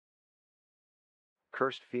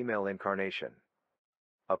Cursed Female Incarnation.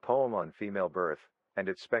 A poem on female birth and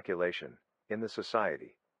its speculation in the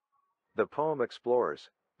society. The poem explores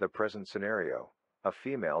the present scenario of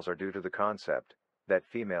females are due to the concept that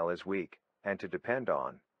female is weak and to depend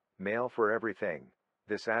on male for everything.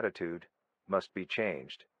 This attitude must be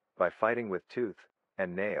changed by fighting with tooth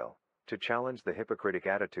and nail to challenge the hypocritic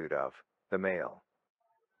attitude of the male.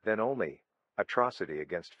 Then only atrocity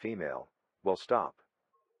against female will stop.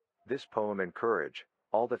 This poem encourage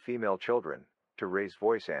all the female children to raise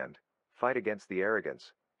voice and fight against the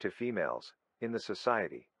arrogance to females in the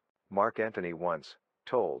society. Mark Antony once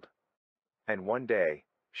told. And one day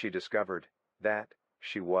she discovered that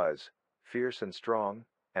she was fierce and strong,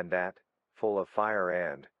 and that full of fire,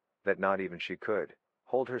 and that not even she could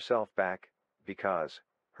hold herself back, because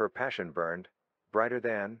her passion burned brighter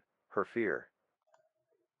than her fear.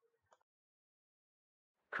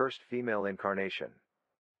 Cursed Female Incarnation.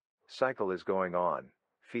 Cycle is going on: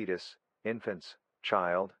 fetus, infants,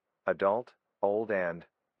 child, adult, old, and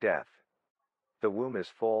death. The womb is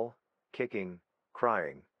full, kicking,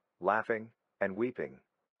 crying, laughing, and weeping.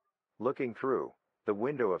 Looking through the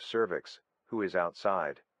window of cervix, who is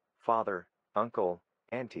outside? Father, uncle,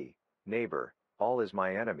 auntie, neighbor, all is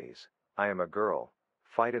my enemies. I am a girl.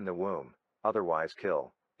 Fight in the womb, otherwise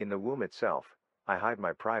kill. In the womb itself, I hide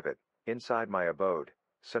my private, inside my abode.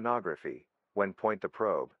 Sonography. When point the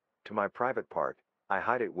probe to my private part, I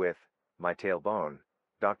hide it with my tailbone.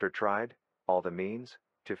 Doctor tried all the means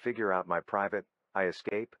to figure out my private. I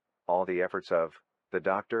escape all the efforts of the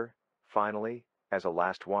doctor. Finally, as a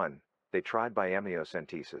last one, they tried by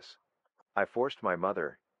amniocentesis. I forced my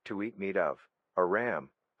mother to eat meat of a ram.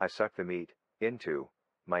 I suck the meat into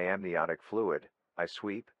my amniotic fluid. I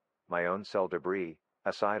sweep my own cell debris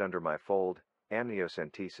aside under my fold.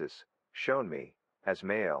 Amniocentesis shown me as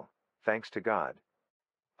male, thanks to God.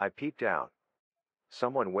 I peeped out.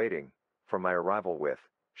 Someone waiting for my arrival with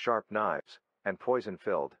sharp knives and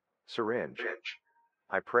poison-filled syringe.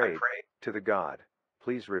 I prayed to the God,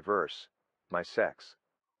 please reverse my sex.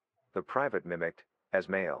 The private mimicked as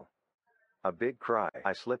male. A big cry.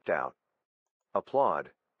 I slipped out. Applaud,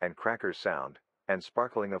 and crackers sound, and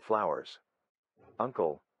sparkling of flowers.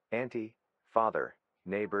 Uncle, auntie, father,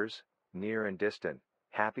 neighbors, near and distant,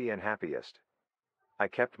 happy and happiest. I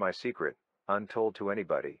kept my secret, untold to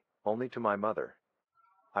anybody, only to my mother.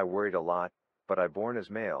 I worried a lot, but I born as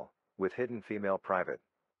male, with hidden female private.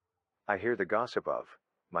 I hear the gossip of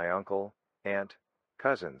my uncle, aunt,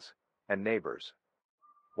 cousins, and neighbors.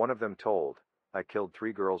 One of them told, I killed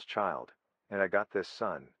 3 girls' child, and I got this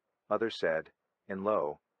son. Others said, and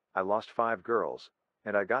lo, I lost 5 girls,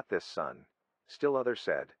 and I got this son. Still others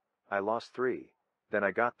said, I lost 3, then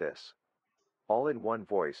I got this. All in one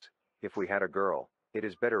voice, if we had a girl, it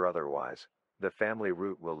is better otherwise, the family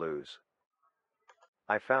root will lose.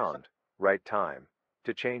 I found right time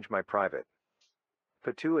to change my private.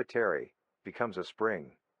 Pituitary becomes a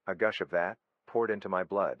spring, a gush of that poured into my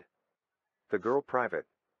blood. The girl private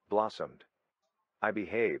blossomed. I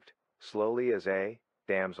behaved slowly as a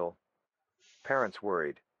damsel. Parents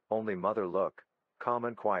worried, only mother look calm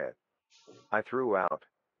and quiet. I threw out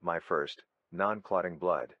my first non-clotting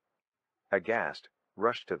blood. Aghast,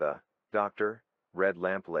 rushed to the doctor, red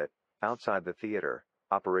lamp lit, outside the theater,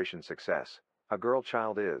 operation success. A girl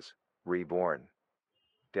child is reborn.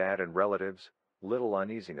 Dad and relatives, little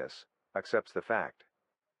uneasiness, accepts the fact.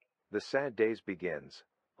 The sad days begins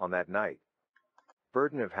on that night.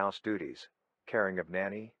 Burden of house duties, caring of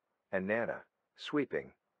nanny and nana,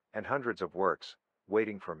 sweeping, and hundreds of works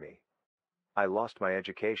waiting for me. I lost my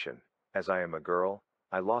education, as I am a girl.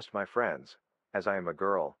 I lost my friends, as I am a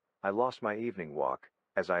girl. I lost my evening walk,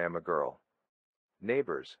 as I am a girl.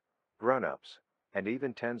 Neighbors, grown-ups, and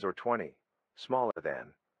even 10s or 20, smaller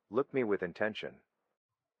than, look me with intention.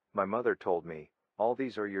 My mother told me, all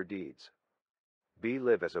these are your deeds.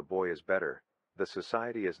 Live as a boy is better. The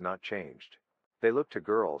society is not changed. They look to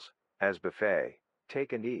girls as buffet,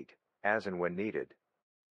 take and eat, as and when needed.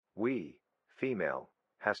 We, female,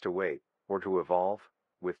 has to wait, or to evolve,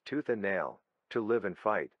 with tooth and nail, to live and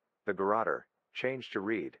fight. The garroter, change to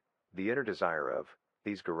read, the inner desire of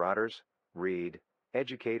these garroters, read,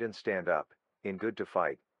 educate and stand up, in good to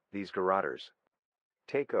fight, these garroters.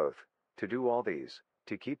 Take oath, to do all these,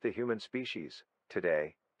 to keep the human species,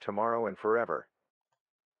 today, tomorrow and forever.